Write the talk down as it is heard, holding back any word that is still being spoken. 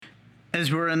As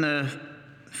we're in the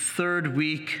third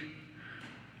week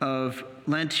of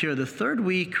Lent here, the third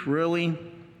week really,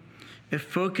 it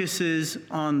focuses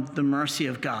on the mercy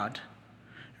of God.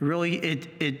 Really,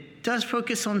 it does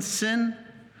focus on sin,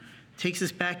 takes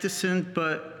us back to sin,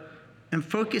 but in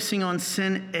focusing on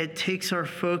sin, it takes our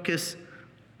focus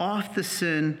off the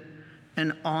sin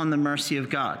and on the mercy of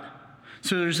God.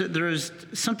 So there's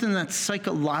something that's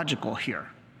psychological here.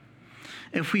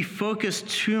 If we focus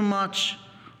too much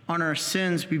on our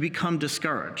sins, we become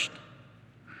discouraged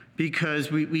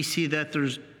because we see that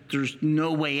there's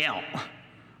no way out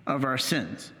of our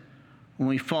sins. When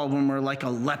we fall, when we're like a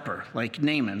leper, like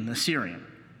Naaman, the Syrian.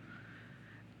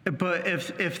 But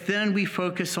if then we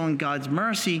focus on God's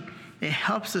mercy, it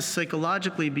helps us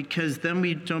psychologically because then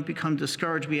we don't become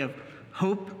discouraged. We have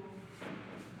hope,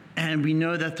 and we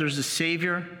know that there's a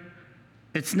Savior.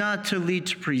 It's not to lead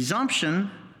to presumption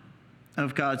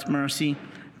of God's mercy,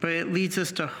 but it leads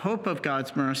us to hope of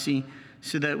God's mercy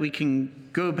so that we can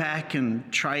go back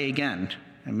and try again,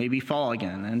 and maybe fall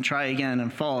again, and try again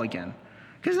and fall again.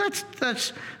 Because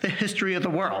that's the history of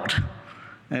the world.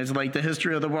 It's like the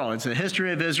history of the world. It's the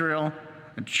history of Israel.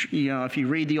 You know, if you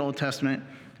read the Old Testament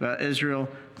about Israel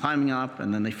climbing up,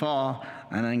 and then they fall,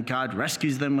 and then God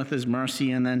rescues them with his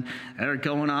mercy, and then they're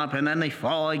going up, and then they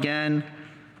fall again.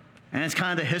 And it's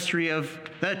kind of the history of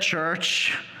the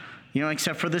church, you know,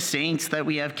 except for the saints that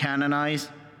we have canonized,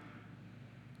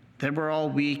 that we're all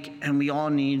weak, and we all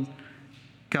need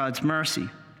God's mercy.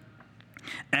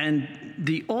 And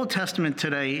the Old Testament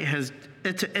today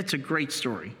it's a great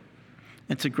story.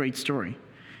 It's a great story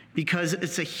because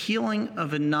it's a healing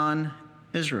of a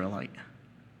non-Israelite.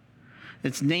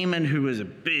 It's Naaman, who is a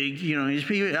big, you know,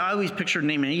 I always picture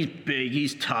Naaman, he's big,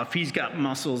 he's tough, he's got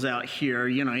muscles out here,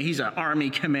 you know, he's an army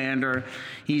commander,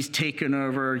 he's taken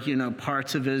over, you know,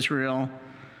 parts of Israel.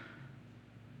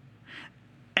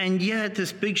 And yet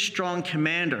this big, strong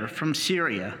commander from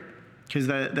Syria, because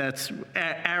that's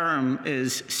Aram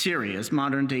is Syria, is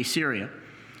modern-day Syria,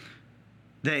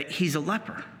 that he's a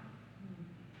leper.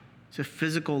 He's a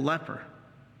physical leper.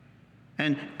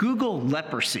 And Google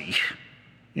leprosy.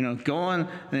 You know, go on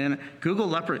and Google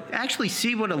leper. Actually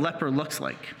see what a leper looks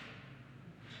like.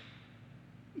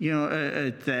 You know,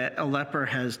 that a leper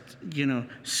has, you know,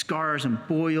 scars and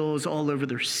boils all over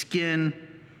their skin,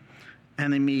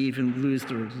 and they may even lose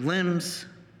their limbs.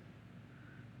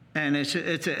 And it's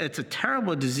a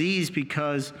terrible disease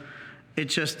because it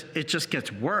just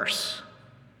gets worse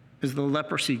as the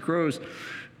leprosy grows.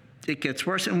 It gets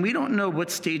worse, and we don't know what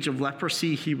stage of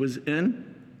leprosy he was in.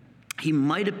 He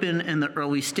might have been in the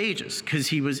early stages because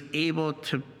he was able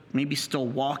to maybe still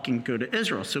walk and go to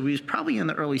Israel. So he was probably in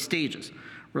the early stages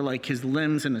where like his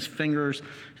limbs and his fingers,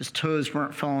 his toes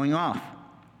weren't falling off.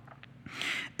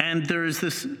 And there's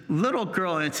this little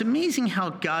girl, and it's amazing how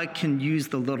God can use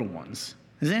the little ones.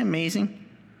 Isn't it amazing?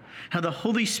 How the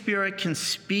Holy Spirit can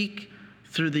speak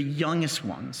through the youngest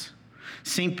ones.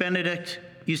 St. Benedict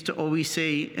used to always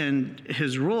say in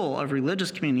his rule of religious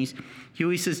communities, he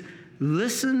always says,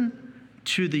 listen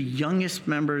to the youngest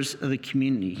members of the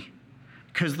community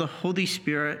because the Holy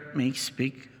Spirit may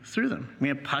speak through them. We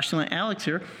have Postulant Alex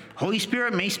here. Holy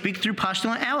Spirit may speak through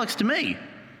Postulant Alex to me,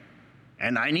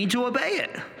 and I need to obey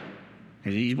it.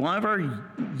 He's one of our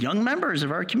young members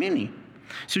of our community.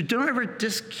 So don't ever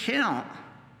discount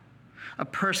a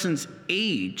person's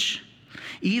age.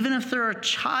 Even if they're a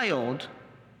child,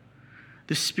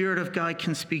 the Spirit of God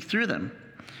can speak through them.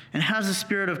 And how does the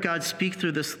Spirit of God speak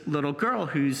through this little girl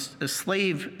who's a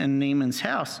slave in Naaman's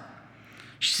house?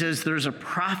 She says, there's a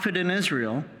prophet in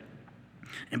Israel,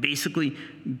 and basically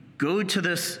go to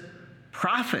this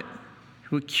prophet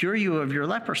who will cure you of your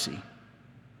leprosy.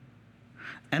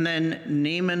 And then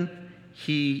Naaman,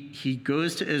 he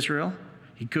goes to Israel.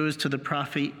 He goes to the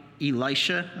prophet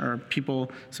Elisha, or people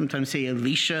sometimes say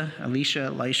Elisha,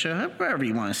 whatever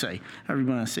you want to say, however you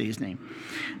want to say his name.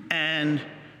 And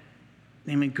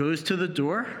Naaman goes to the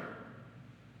door,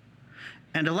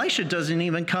 and Elisha doesn't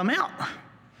even come out.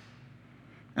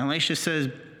 And Elisha says,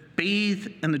 bathe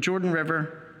in the Jordan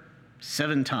River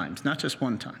 7 times, not just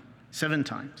one time, 7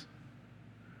 times.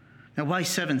 Now, why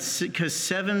 7? Because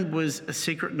 7 was a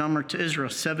sacred number to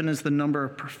Israel. 7 is the number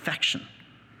of perfection.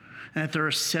 And that there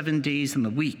are 7 days in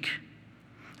the week.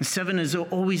 And 7 is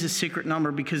always a sacred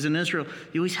number because in Israel,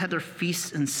 they always had their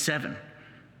feasts in 7.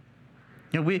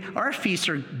 You know, our feasts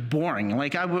are boring.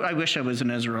 Like, I wish I was an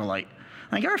Israelite.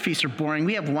 Like, our feasts are boring.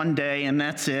 We have one day, and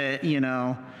that's it, you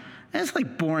know. And it's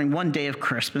like boring, one day of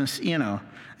Christmas, you know.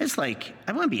 It's like,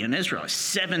 I want to be in Israel.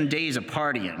 7 days of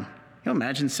partying. You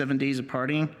imagine 7 days of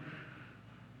partying?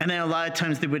 And then a lot of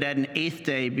times they would add an 8th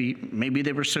day. Maybe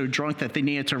they were so drunk that they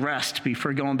needed to rest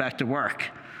before going back to work.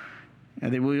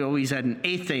 And they would always add an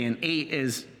 8th day, and 8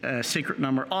 is a sacred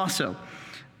number also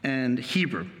in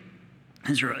Hebrew.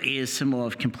 Israel, 8 is a symbol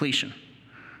of completion.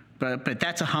 But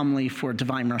that's a homily for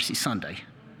Divine Mercy Sunday.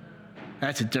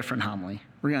 That's a different homily.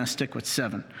 We're going to stick with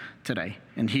 7 today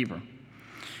in Hebrew.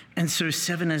 And so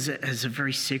 7 is a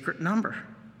very sacred number.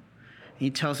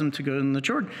 He tells him to go in the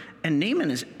Jordan. And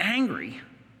Naaman is angry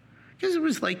because it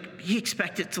was like he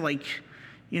expected to, like,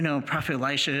 you know, Prophet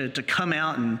Elisha to come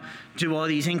out and do all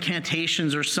these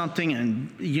incantations or something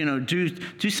and, you know,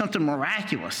 do something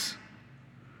miraculous.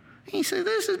 And he said,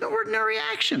 this is an ordinary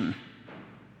action.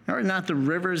 Are not the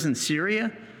rivers in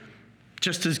Syria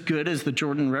just as good as the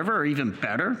Jordan River, or even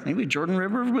better? Maybe Jordan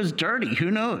River was dirty. Who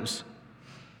knows?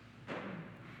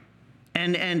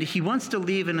 And he wants to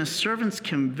leave, and his servants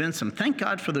convince him. Thank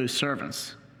God for those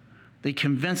servants. They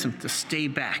convince him to stay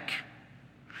back.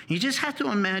 You just have to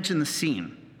imagine the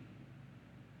scene.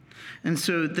 And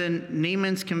so then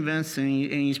Naaman's convinced, and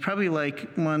he's probably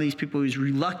like one of these people who's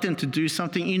reluctant to do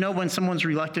something. You know, when someone's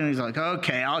reluctant, he's like,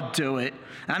 okay, I'll do it.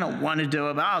 I don't want to do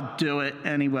it, but I'll do it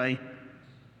anyway.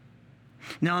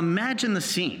 Now imagine the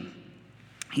scene.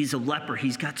 He's a leper.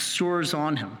 He's got sores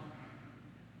on him.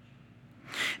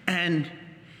 And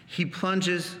he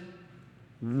plunges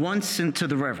once into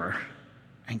the river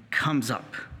and comes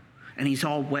up. And he's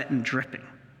all wet and dripping.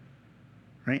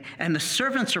 Right? And the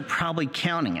servants are probably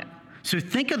counting it. So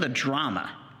think of the drama.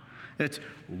 It's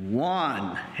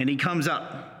 1, and he comes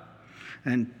up.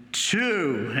 And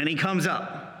 2, and he comes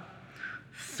up.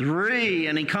 3,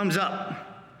 and he comes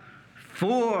up.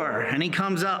 4, and he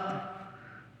comes up.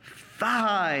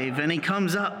 5, and he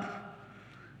comes up.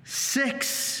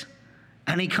 6,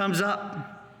 and he comes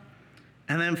up.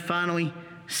 And then finally,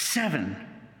 7,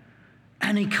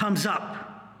 and he comes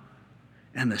up.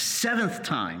 And the 7th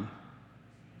time,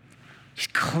 he's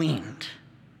cleaned.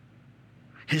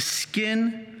 His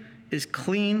skin is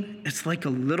clean. It's like a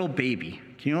little baby.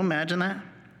 Can you imagine that?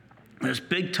 This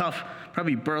big, tough,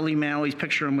 probably burly man. Always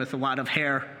picture him with a lot of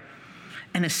hair.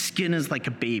 And his skin is like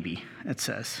a baby, it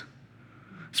says.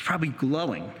 It's probably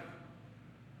glowing.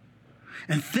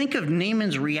 And think of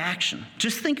Naaman's reaction.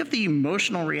 Just think of the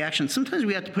emotional reaction. Sometimes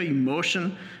we have to put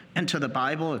emotion into the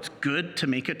Bible. It's good to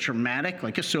make it dramatic,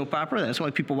 like a soap opera. That's why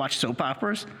people watch soap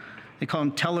operas. They call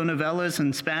them telenovelas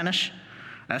in Spanish.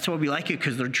 That's why we like it,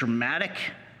 because they're dramatic.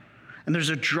 And there's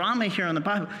a drama here in the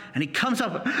Bible. And he comes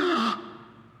up,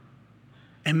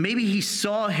 and maybe he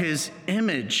saw his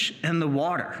image in the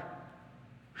water.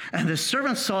 And the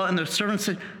servant saw it, and the servant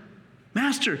said,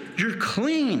 Master, you're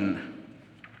clean.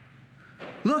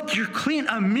 Look, you're clean,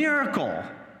 a miracle.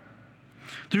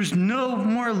 There's no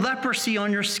more leprosy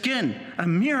on your skin, a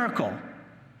miracle.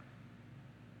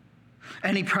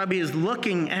 And he probably is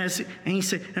looking and he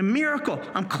said, a miracle,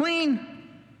 I'm clean.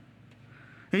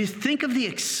 And you think of the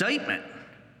excitement.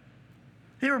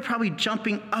 They were probably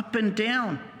jumping up and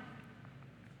down.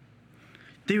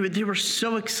 They were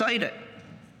so excited.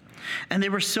 And they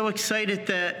were so excited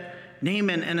that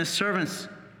Naaman and his servants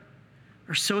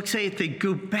are so excited they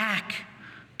go back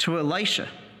to Elisha.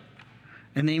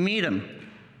 And they meet him.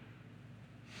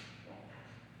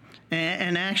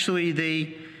 And actually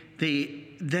they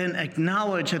then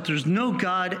acknowledge that there's no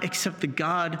God except the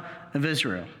God of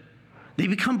Israel. They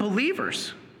become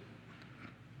believers.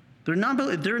 They're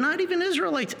not even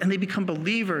Israelites, and they become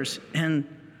believers in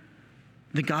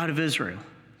the God of Israel.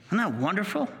 Isn't that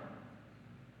wonderful?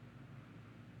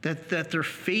 That their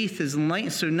faith is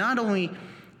enlightened. So not only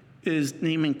is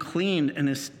Naaman clean and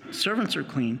his servants are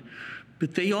clean,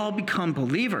 but they all become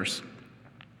believers.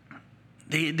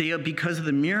 They because of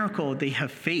the miracle, they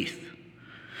have faith.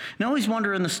 And I always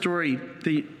wonder in the story,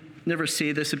 they never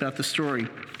say this about the story,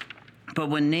 but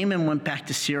when Naaman went back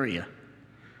to Syria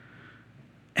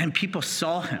and people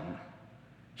saw him,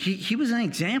 he was an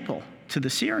example to the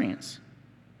Syrians.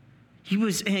 He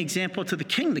was an example to the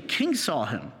king. The king saw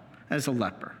him as a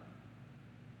leper.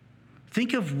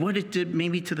 Think of what it did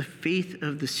maybe to the faith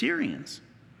of the Syrians.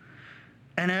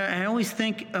 And I always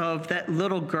think of that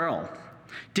little girl.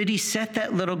 Did he set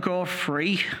that little girl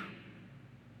free?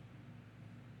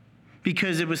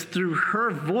 Because it was through her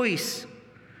voice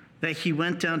that he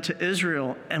went down to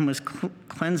Israel and was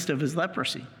cleansed of his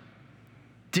leprosy.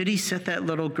 Did he set that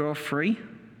little girl free?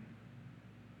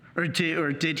 Or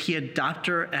did he adopt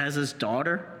her as his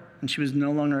daughter and she was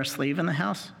no longer a slave in the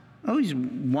house? I always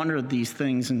wondered these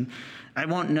things, and I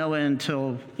won't know it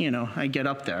until, I get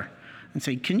up there and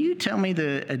say, can you tell me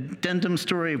the addendum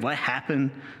story of what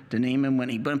happened to Naaman when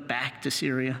he went back to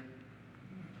Syria?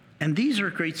 And these are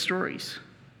great stories.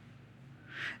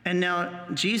 And now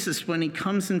Jesus, when he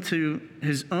comes into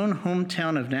his own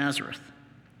hometown of Nazareth,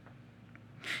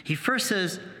 he first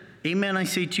says, "Amen, I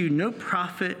say to you, no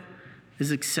prophet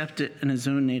is accepted in his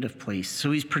own native place."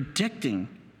 So he's predicting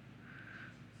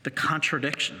the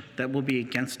contradiction that will be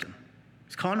against him.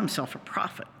 He's calling himself a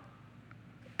prophet,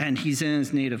 and he's in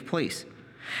his native place.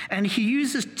 And he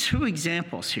uses two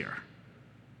examples here.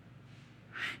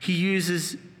 He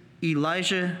uses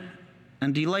Elijah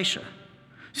and Elisha.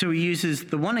 So he uses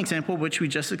the one example, which we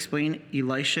just explained,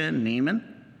 Elisha and Naaman.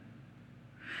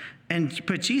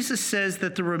 But Jesus says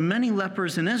that there were many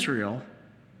lepers in Israel,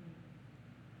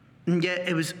 and yet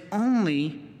it was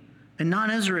only a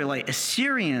non-Israelite, a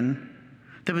Syrian,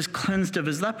 that was cleansed of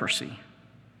his leprosy.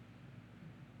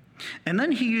 And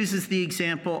then he uses the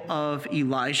example of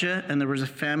Elijah, and there was a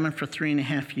famine for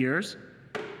 3.5 years.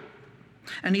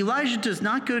 And Elijah does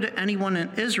not go to anyone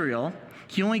in Israel.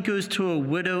 He only goes to a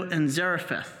widow in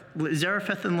Zarephath.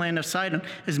 Zarephath in the land of Sidon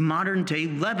is modern-day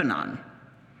Lebanon.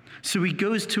 So he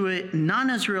goes to a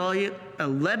non-Israeli, a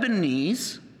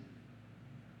Lebanese,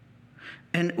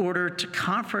 in order to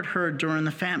comfort her during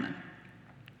the famine,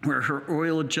 where her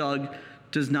oil jug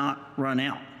does not run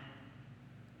out.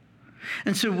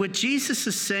 And so what Jesus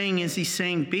is saying is he's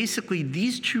saying basically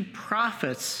these two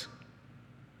prophets,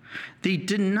 they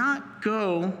did not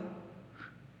go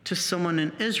to someone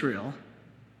in Israel.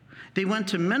 They went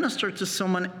to minister to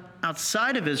someone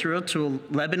outside of Israel, to a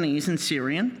Lebanese and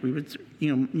Syrian. We would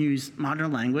use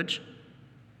modern language.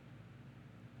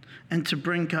 And to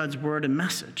bring God's word and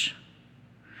message.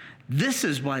 This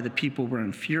is why the people were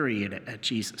infuriated at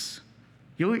Jesus.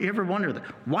 You ever wonder that?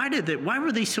 Why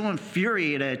were they so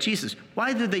infuriated at Jesus?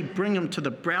 Why did they bring him to the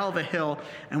brow of a hill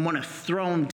and want to throw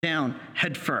him down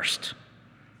head first?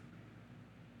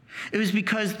 It was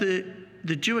because the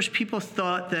Jewish people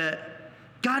thought that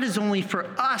God is only for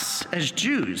us as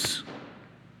Jews.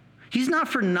 He's not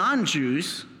for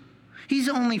non-Jews. He's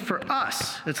only for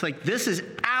us. It's like, this is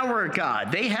our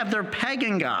God. They have their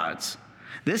pagan gods.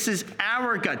 This is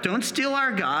our God. Don't steal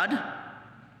our God.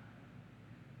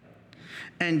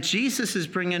 And Jesus is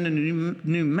bringing a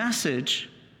new message,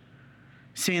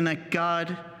 saying that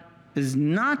God is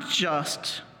not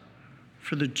just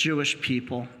for the Jewish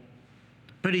people,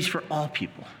 but he's for all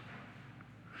people.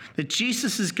 That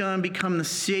Jesus is going to become the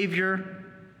Savior,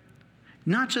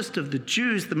 not just of the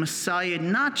Jews, the Messiah,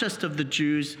 not just of the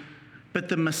Jews, but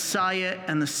the Messiah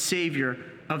and the Savior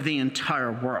of the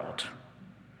entire world.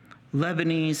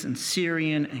 Lebanese and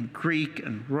Syrian and Greek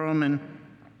and Roman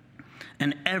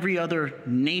and every other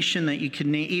nation that you can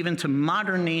name, even to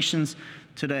modern nations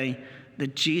today,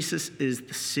 that Jesus is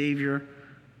the Savior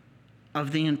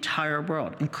of the entire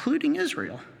world, including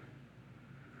Israel.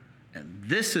 And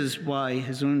this is why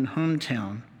his own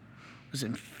hometown was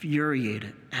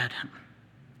infuriated at him.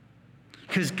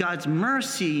 Because God's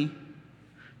mercy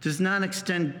does not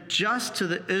extend just to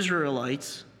the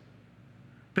Israelites,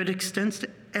 but extends to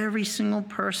every single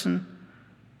person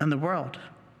in the world.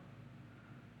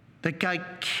 That God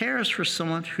cares for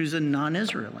someone who's a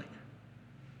non-Israelite.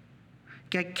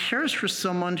 God cares for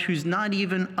someone who's not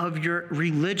even of your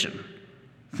religion.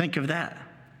 Think of that.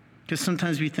 Because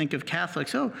sometimes we think of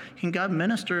Catholics, oh, can God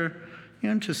minister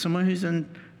to someone who's a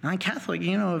non-Catholic,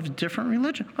 of a different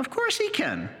religion? Of course he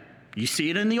can. You see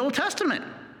it in the Old Testament,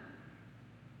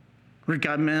 where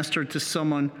God ministered to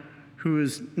someone who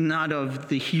is not of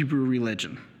the Hebrew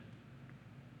religion.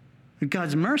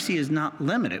 God's mercy is not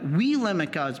limited. We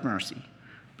limit God's mercy,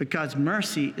 but God's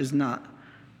mercy is not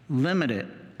limited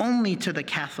only to the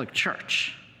Catholic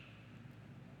Church.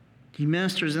 He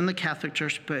ministers in the Catholic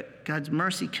Church, but God's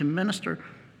mercy can minister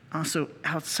also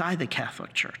outside the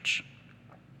Catholic Church.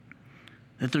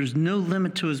 That there's no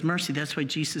limit to his mercy. That's why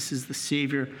Jesus is the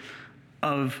Savior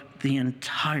of the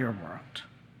entire world.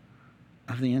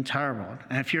 Of the entire world.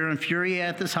 And if you're infuriated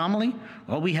at this homily,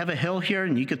 well, we have a hill here,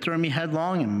 and you could throw me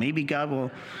headlong, and maybe God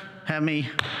will have me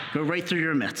go right through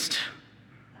your midst,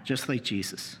 just like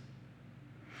Jesus.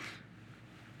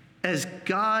 As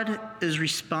God is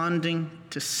responding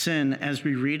to sin, as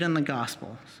we read in the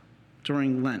Gospels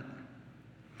during Lent,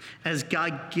 as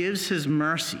God gives his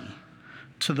mercy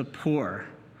to the poor,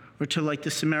 or to like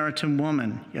the Samaritan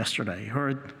woman yesterday,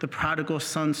 or the prodigal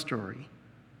son story,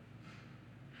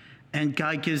 and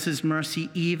God gives his mercy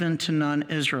even to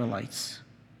non-Israelites.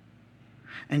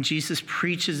 And Jesus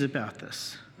preaches about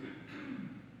this.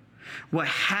 What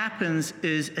happens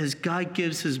is, as God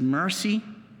gives his mercy,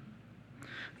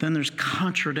 then there's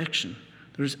contradiction.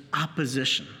 There's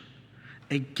opposition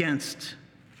against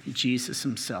Jesus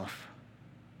himself.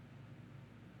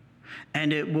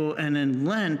 And in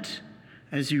Lent,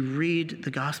 as you read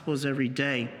the Gospels every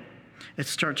day, it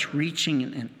starts reaching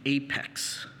an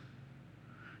apex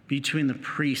between the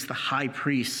priests, the high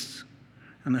priests,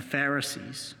 and the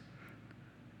Pharisees.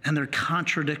 And they're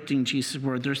contradicting Jesus'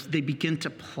 word. They begin to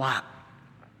plot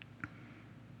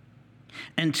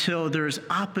until there's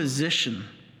opposition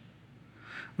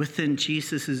within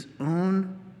Jesus'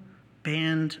 own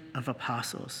band of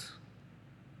apostles,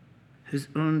 his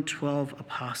own 12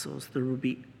 apostles. There will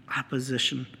be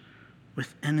opposition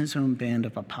within his own band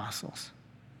of apostles.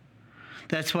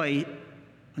 That's why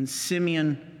when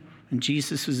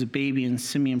Jesus was a baby and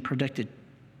Simeon predicted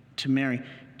to Mary,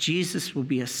 Jesus will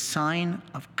be a sign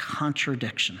of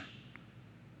contradiction.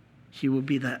 He will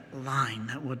be that line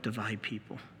that will divide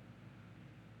people.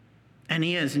 And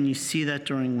he is, and you see that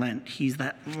during Lent. He's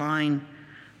that line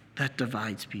that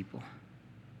divides people.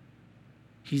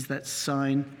 He's that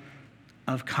sign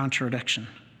of contradiction.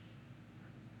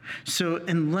 So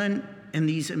in Lent, in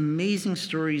these amazing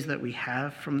stories that we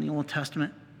have from the Old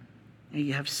Testament,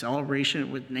 you have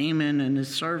celebration with Naaman and his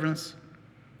servants.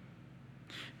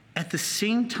 At the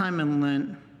same time in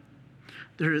Lent,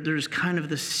 there's kind of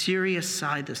the serious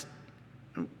side, this,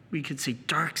 we could say,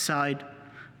 dark side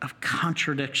of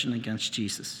contradiction against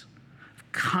Jesus,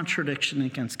 of contradiction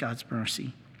against God's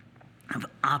mercy, of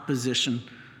opposition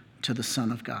to the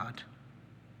Son of God.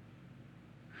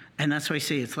 And that's why I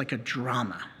say it's like a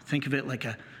drama. Think of it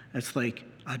it's like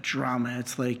a drama.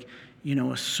 It's like,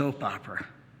 a soap opera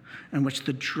in which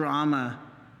the drama,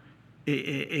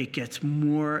 it gets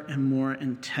more and more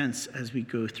intense as we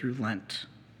go through Lent.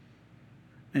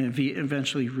 And it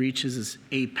eventually reaches its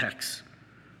apex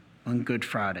on Good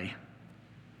Friday.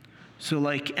 So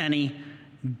like any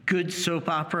good soap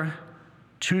opera,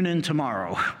 tune in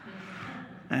tomorrow.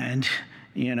 And,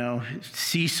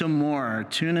 see some more.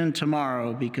 Tune in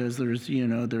tomorrow because there's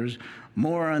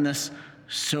more on this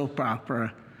soap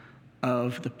opera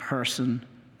of the person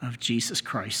of Jesus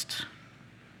Christ.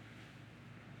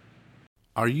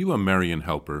 Are you a Marian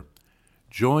helper?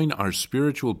 Join our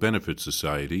Spiritual Benefit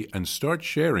Society and start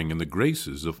sharing in the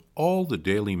graces of all the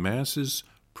daily masses,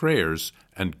 prayers,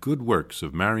 and good works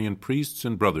of Marian priests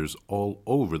and brothers all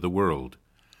over the world.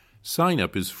 Sign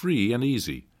up is free and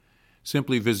easy.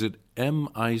 Simply visit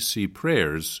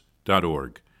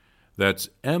micprayers.org. That's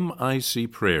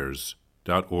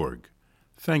micprayers.org.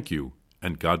 Thank you,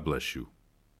 and God bless you.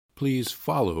 Please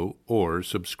follow or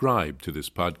subscribe to this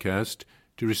podcast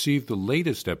to receive the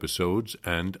latest episodes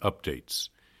and updates.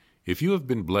 If you have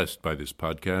been blessed by this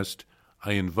podcast,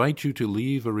 I invite you to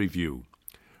leave a review.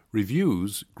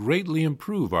 Reviews greatly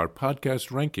improve our podcast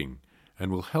ranking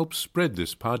and will help spread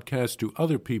this podcast to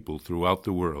other people throughout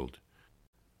the world.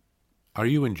 Are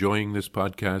you enjoying this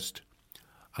podcast?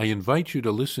 I invite you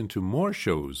to listen to more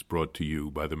shows brought to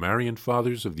you by the Marian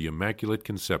Fathers of the Immaculate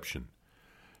Conception.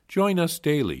 Join us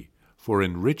daily for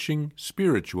enriching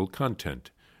spiritual content,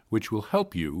 which will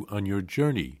help you on your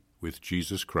journey with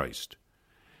Jesus Christ.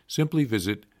 Simply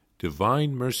visit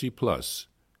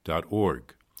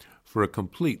DivineMercyPlus.org for a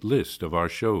complete list of our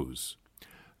shows.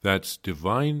 That's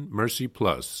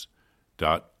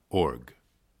DivineMercyPlus.org.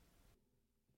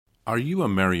 Are you a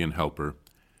Marian helper?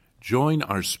 Join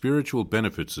our Spiritual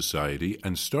Benefit Society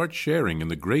and start sharing in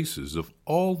the graces of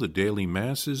all the daily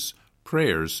masses,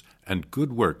 prayers, and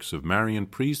good works of Marian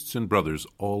priests and brothers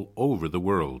all over the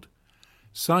world.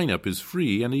 Sign up is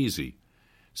free and easy.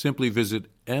 Simply visit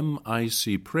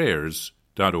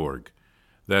micprayers.org.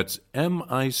 That's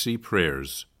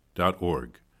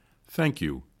micprayers.org. Thank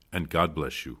you, and God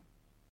bless you.